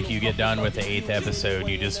 Apparently, like, you get done with the 8th episode,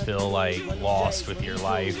 you just feel like lost with your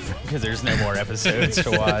life because there's no more episodes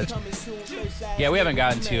to watch. Yeah, we haven't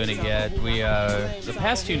gotten to it yet. We the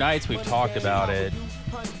past 2 nights we've talked about it.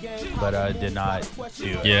 but did not do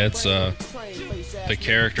it. Yeah, it's the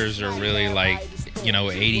characters are really like,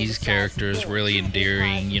 80s characters, really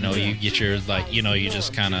endearing. You get your you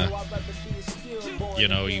just kind of, you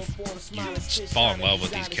fall in love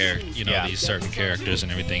with these characters, these certain characters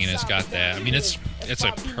and everything, and it's got that. I mean, it's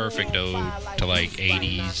a perfect ode to like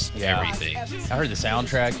 80s everything. I heard the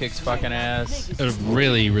soundtrack kicks fucking ass. It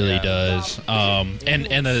really, really does. And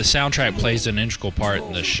the soundtrack plays an integral part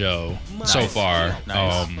in the show so far,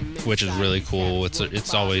 which is really cool.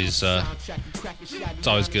 It's always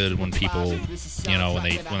good when people, when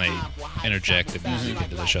they interject the music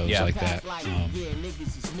into the shows like that.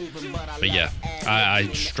 But yeah, I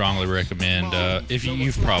strongly recommend. If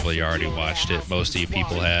you've probably already watched it, most of you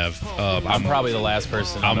people have. I'm probably the last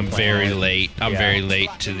person. I'm very late. I'm very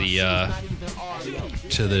late to the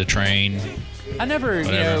train. I never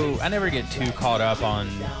get too caught up on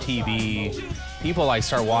TV. People like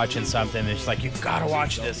start watching something and it's like, you've got to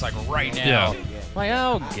watch this like right now. Yeah. I'm like,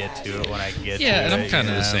 I'll get to it when I get to it. Yeah, and I'm kind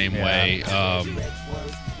of the same way. I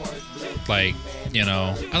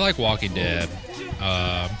like Walking Dead.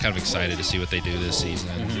 I'm kind of excited to see what they do this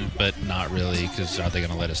season, but not really, because are they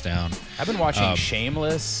going to let us down? I've been watching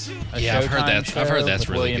Shameless. I've heard that's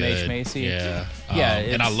really William good. H. Macy. Yeah,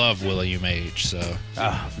 and I love William H. So.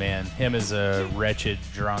 Oh man, him as a wretched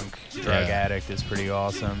drunk drug addict is pretty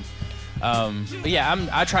awesome. But yeah,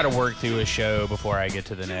 I try to work through a show before I get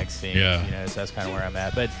to the next thing. Yeah. So that's kind of where I'm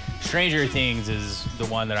at. But Stranger Things is the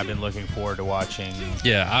one that I've been looking forward to watching.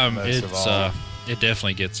 Yeah, most of all. It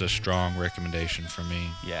definitely gets a strong recommendation from me.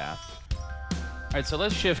 Yeah. All right, so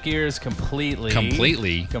let's shift gears completely.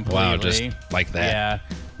 Completely? Wow, just like that. Yeah,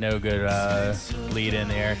 no good lead in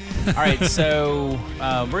there. All right, so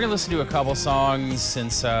we're going to listen to a couple songs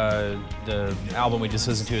since the album we just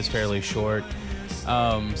listened to is fairly short.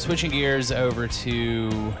 Switching gears over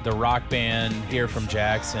to the rock band here from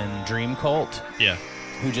Jackson, Dream Cult. Yeah.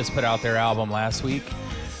 Who just put out their album last week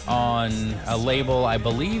on a label, I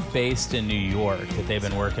believe, based in New York that they've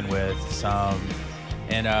been working with some.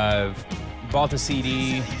 And bought the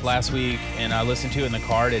CD last week, and I listened to it in the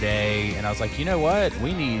car today, and I was like, you know what?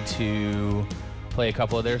 We need to play a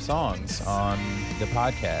couple of their songs on the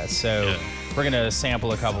podcast. So we're going to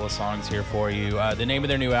sample a couple of songs here for you. The name of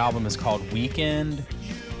their new album is called Weekend.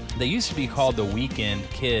 They used to be called the Weekend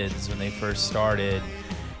Kids when they first started.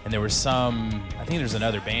 And there was I think there's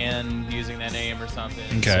another band using that name or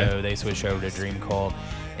something. Okay. So they switched over to Dream Cult.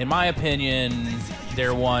 In my opinion,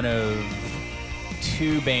 they're one of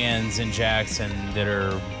two bands in Jackson that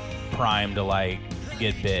are primed to like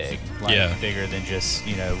get big. Bigger than just,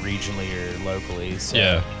 regionally or locally.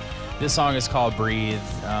 So this song is called Breathe.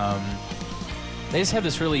 They just have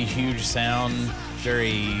this really huge sound,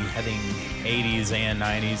 very, I think, 80s and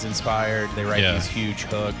 90s inspired. They write these huge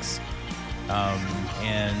hooks.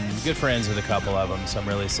 And good friends with a couple of them, so I'm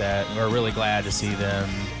really glad to see them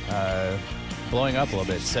blowing up a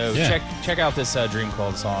little bit. So check out this Dream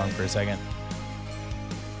Cult song for a second.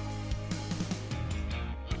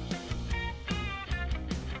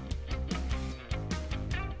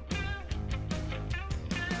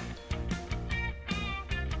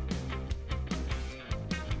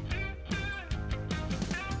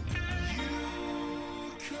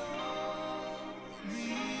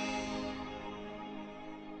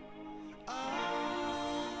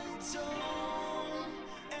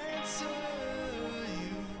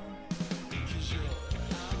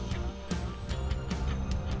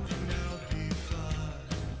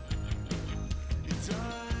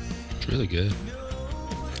 Really good.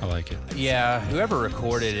 I like it. Yeah, whoever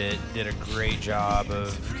recorded it did a great job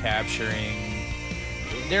of capturing.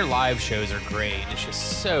 Their live shows are great. It's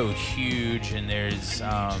just so huge, and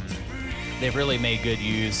they've really made good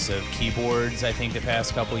use of keyboards, I think, the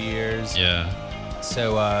past couple years. Yeah.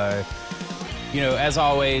 So, as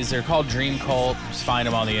always, they're called Dream Cult. Just find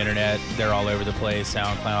them on the internet. They're all over the place.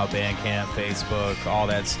 SoundCloud, Bandcamp, Facebook, all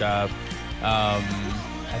that stuff. I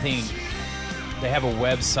think they have a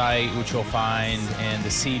website, which you'll find, and the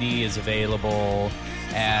CD is available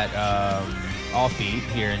at Offbeat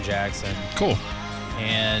here in Jackson. Cool.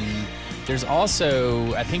 And there's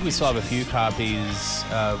also, I think we still have a few copies.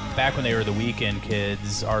 Back when they were the Weekend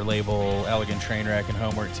Kids, our label, Elegant Trainwreck and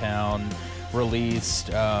Homework Town, released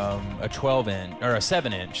a 12-inch or a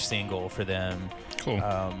 7-inch single for them. Cool.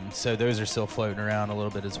 So those are still floating around a little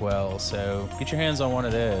bit as well. So get your hands on one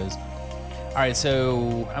of those. All right,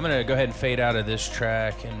 so I'm going to go ahead and fade out of this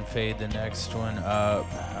track and fade the next one up.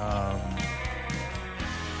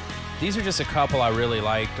 These are just a couple I really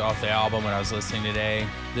liked off the album when I was listening today.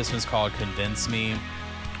 This one's called Convince Me.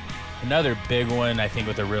 Another big one, I think,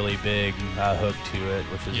 with a really big hook to it,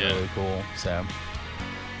 which is really cool. So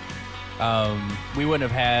we wouldn't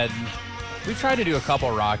have had. We've tried to do a couple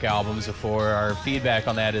rock albums before. Our feedback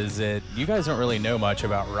on that is that you guys don't really know much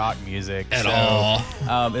about rock music at all.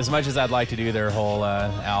 As much as I'd like to do their whole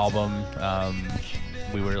album,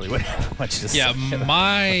 we really wouldn't have much to say. Yeah,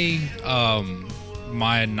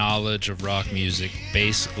 my knowledge of rock music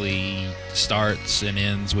basically starts and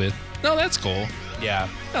ends with, no, that's cool. Yeah.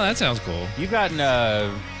 No, that sounds cool. You've gotten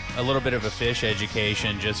a little bit of a Fish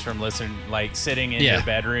education just from listening, like sitting in your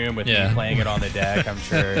bedroom with me playing it on the deck, I'm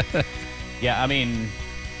sure. Yeah, I mean,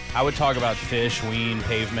 I would talk about Fish, Ween,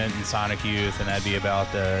 Pavement, and Sonic Youth, and that'd be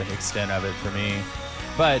about the extent of it for me.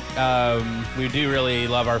 But we do really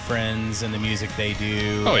love our friends and the music they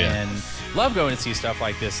do. Oh, yeah. And love going to see stuff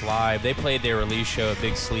like this live. They played their release show at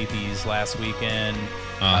Big Sleepy's last weekend.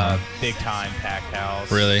 Big time packed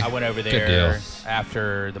house. Really? I went over there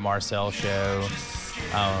after the Marcel show.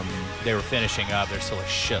 They were finishing up. There's still a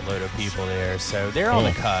shitload of people there. So they're on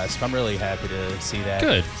the cusp. I'm really happy to see that.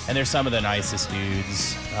 Good. And they're some of the nicest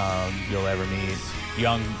dudes you'll ever meet.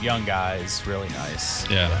 Young guys, really nice.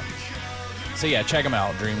 Yeah. So yeah, check them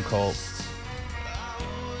out, Dream Cult.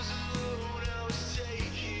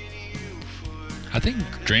 I think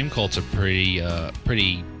Dream Cult's a pretty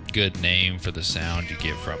good name for the sound you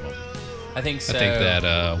get from them. I think so. I think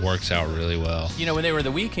that works out really well. You know, when they were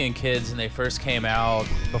the Weekend Kids and they first came out,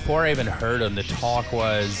 before I even heard them, the talk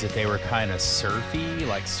was that they were kind of surfy,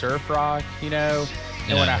 like surf rock, you know?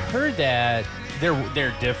 And when I heard that,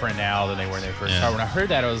 they're different now than they were when they first started. When I heard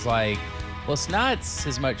that, I was like, well, it's not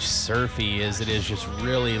as much surfy as it is just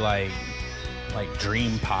really like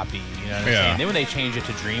dream poppy, you know what I'm saying? Then when they changed it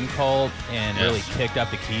to Dream Cult and really kicked up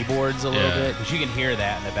the keyboards a little bit, because you can hear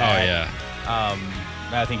that in the back. Oh, yeah.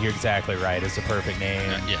 I think you're exactly right. It's the perfect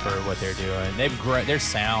name for what they're doing. Their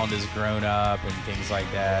sound has grown up and things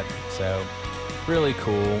like that. So, really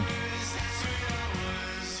cool.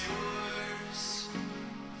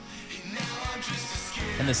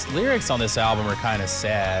 And the lyrics on this album are kind of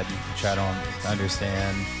sad, which I don't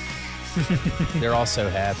understand. They're all so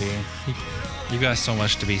happy. You got so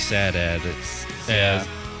much to be sad at.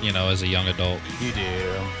 As a young adult. You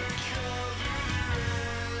do.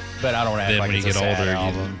 But I don't act then like when it's you a get sad older,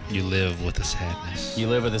 album. you live with the sadness. You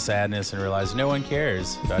live with the sadness and realize no one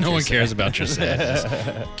cares about No your one cares about your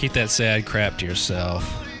sadness. Keep that sad crap to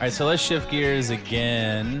yourself. All right, so let's shift gears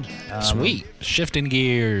again. Sweet. Shifting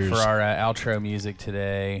gears. For our outro music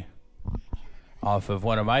today, off of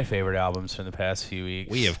one of my favorite albums from the past few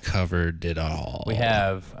weeks. We have covered it all. We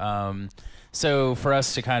have. So for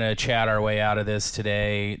us to kind of chat our way out of this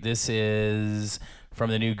today, this is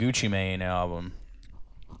from the new Gucci Mane album.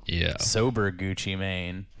 Yeah. Sober Gucci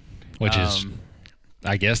Mane. Which is,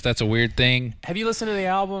 I guess that's a weird thing. Have you listened to the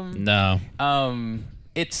album? No.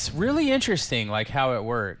 It's really interesting, like how it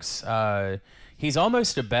works. He's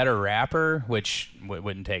almost a better rapper, which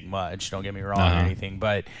wouldn't take much, don't get me wrong or anything,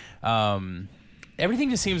 but everything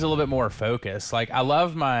just seems a little bit more focused. Like, I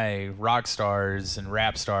love my rock stars and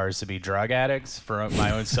rap stars to be drug addicts for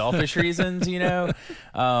my own selfish reasons, you know?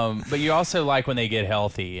 But you also like when they get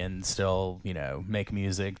healthy and still, you know, make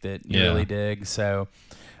music that you really dig. So,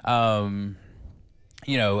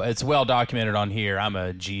 you know, it's well documented on here. I'm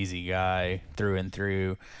a Jeezy guy through and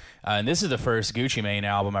through. And this is the first Gucci Mane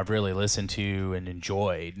album I've really listened to and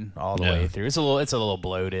enjoyed all the way through. It's a little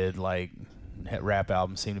bloated, like rap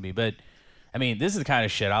albums seem to be, but I mean, this is the kind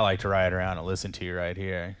of shit I like to ride around and listen to right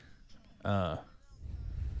here.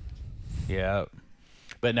 Yeah.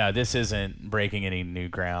 But no, this isn't breaking any new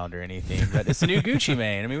ground or anything. But it's a new Gucci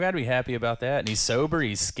Mane. I mean, we got to be happy about that. And he's sober.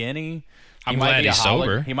 He's skinny. I'm glad he's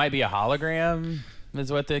sober. He might be a hologram,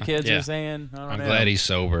 is what the kids are saying. I'm glad he's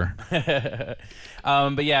sober.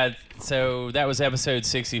 But yeah, so that was episode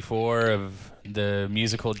 64 of the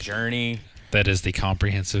musical journey. That is the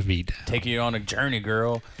comprehensive Beatdown. Take you on a journey,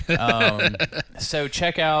 girl. So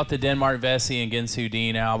check out the Denmark Vessey and Gensu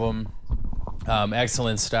Dean album.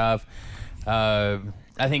 Excellent stuff. I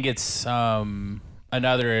think it's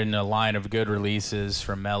another in a line of good releases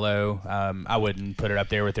from Mello. I wouldn't put it up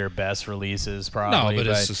there with their best releases, probably. No,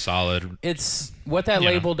 but it's a solid. It's what that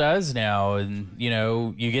label does now, and you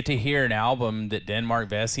know, you get to hear an album that Denmark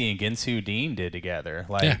Vessey and Gensu Dean did together.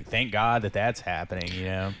 Like, thank God that that's happening. You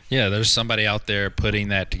know. Yeah, there's somebody out there putting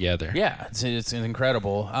that together. Yeah, it's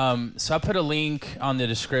incredible. So I put a link on the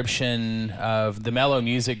description of the Mello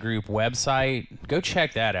Music Group website. Go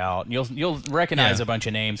check that out. You'll recognize a bunch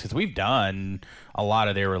of names because we've done a lot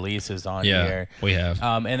of their releases on here. We have.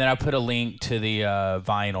 And then I put a link to the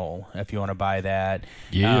vinyl if you want to buy that.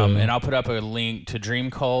 Yeah. And I'll put up a link to Dream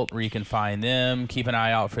Cult where you can find them. Keep an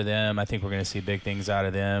eye out for them. I think we're going to see big things out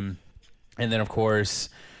of them. And then, of course,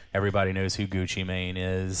 everybody knows who Gucci Mane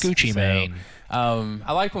is. Gucci Mane.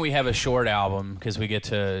 I like when we have a short album because we get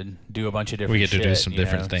to do a bunch of different. We get to do some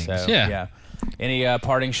different things. So, yeah. Any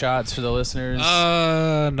parting shots for the listeners?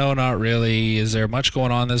 No, not really. Is there much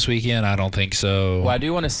going on this weekend? I don't think so. Well, I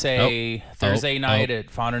do want to say Thursday night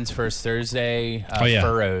at Fondren's First Thursday,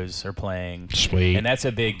 Furrows are playing. Sweet. And that's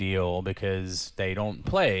a big deal because they don't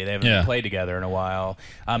play. They haven't played together in a while.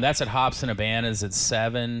 That's at Hops and Habanas at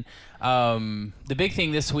 7. The big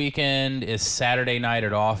thing this weekend is Saturday night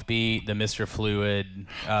at Offbeat, the Mr. Fluid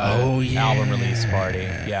album release party.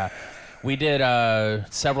 Yeah. We did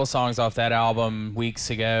several songs off that album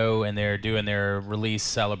weeks ago, and they're doing their release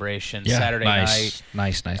celebration Saturday night.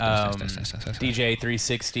 Nice. DJ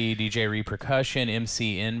 360, DJ Repercussion,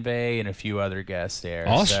 MC Inve, and a few other guests there.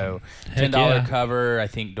 Awesome. So $10 cover. I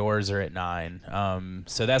think doors are at $9.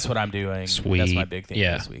 So that's what I'm doing. Sweet. That's my big thing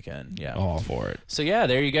this weekend. Yeah. All for it. So yeah,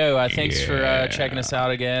 there you go. Thanks for checking us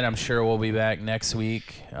out again. I'm sure we'll be back next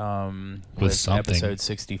week with something. episode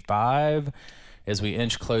 65. As we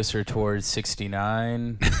inch closer towards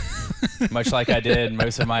 69, much like I did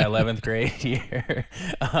most of my 11th grade year,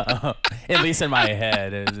 at least in my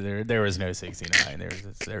head, there was no 69.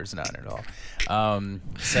 There was none at all.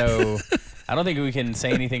 So I don't think we can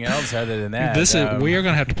say anything else other than that. We are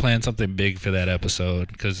going to have to plan something big for that episode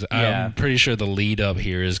because I'm pretty sure the lead up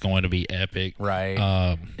here is going to be epic.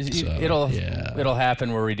 Right. It'll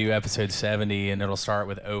happen where we do episode 70 and it'll start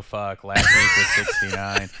with "Oh fuck" last week was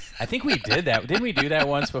 69. I think we did that. Didn't we do that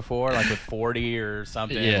once before, like with 40 or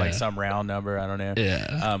something, like some round number? I don't know.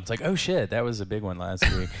 Yeah. It's like, oh shit, that was a big one last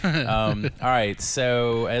week. All right.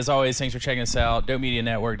 So as always, thanks for checking us out.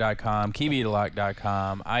 DopeMediaNetwork.com,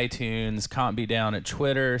 KeyBeatLock.com, iTunes, Comp Beatdown at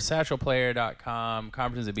Twitter, SatchelPlayer.com,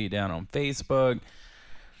 Conference at Beatdown on Facebook.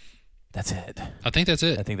 That's it. I think that's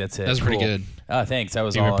it. That's pretty good. Thanks. That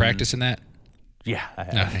was you all. You been practicing that? Yeah, I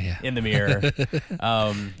have. In the mirror.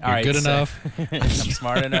 All right, good enough. I'm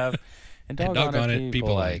smart enough. And doggone it,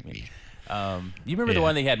 people like me. You remember the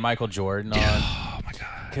one they had Michael Jordan on? Oh my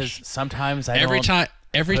gosh. Because sometimes every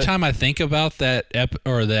time I think about that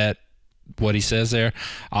what he says there,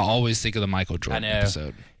 I always think of the Michael Jordan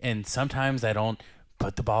episode. And sometimes I don't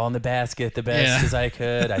put the ball in the basket the best as I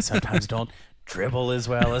could. I sometimes don't dribble as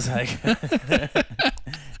well as I could.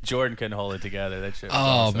 Jordan couldn't hold it together. That shit was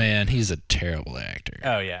awesome. Man, he's a terrible actor.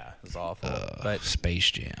 Oh yeah, it was awful. But Space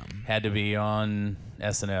Jam had to be on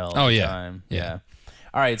SNL. Oh yeah, time. Yeah.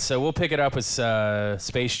 All right, so we'll pick it up with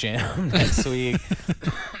Space Jam next week.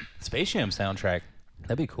 Space Jam soundtrack.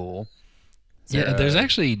 That'd be cool. There's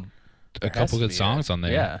actually a couple good songs on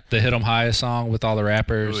there. Yeah. The Hit 'em High song with all the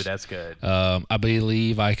rappers. Ooh, that's good. I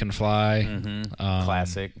Believe I Can Fly.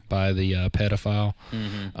 Classic. By the Pedophile.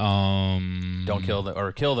 Don't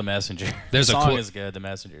Kill the Messenger. There's the song is good. The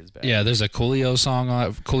Messenger is bad. Yeah, there's a Coolio song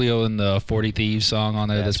Coolio and the 40 Thieves song on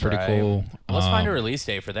there that's pretty cool. Let's find a release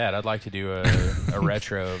date for that. I'd like to do a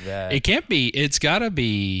retro of that. It can't be. It's got to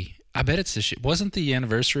be. I bet it's this year. Wasn't the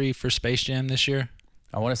anniversary for Space Jam this year?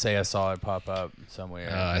 I want to say I saw it pop up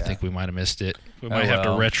somewhere. I think we might have missed it. We might have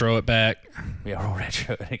to retro it back. Yeah, we'll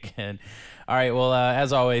retro it again. All right, well,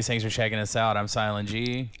 as always, thanks for checking us out. I'm Silent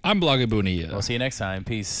G. I'm Blogger Bonilla. We'll see you next time.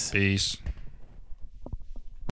 Peace. Peace.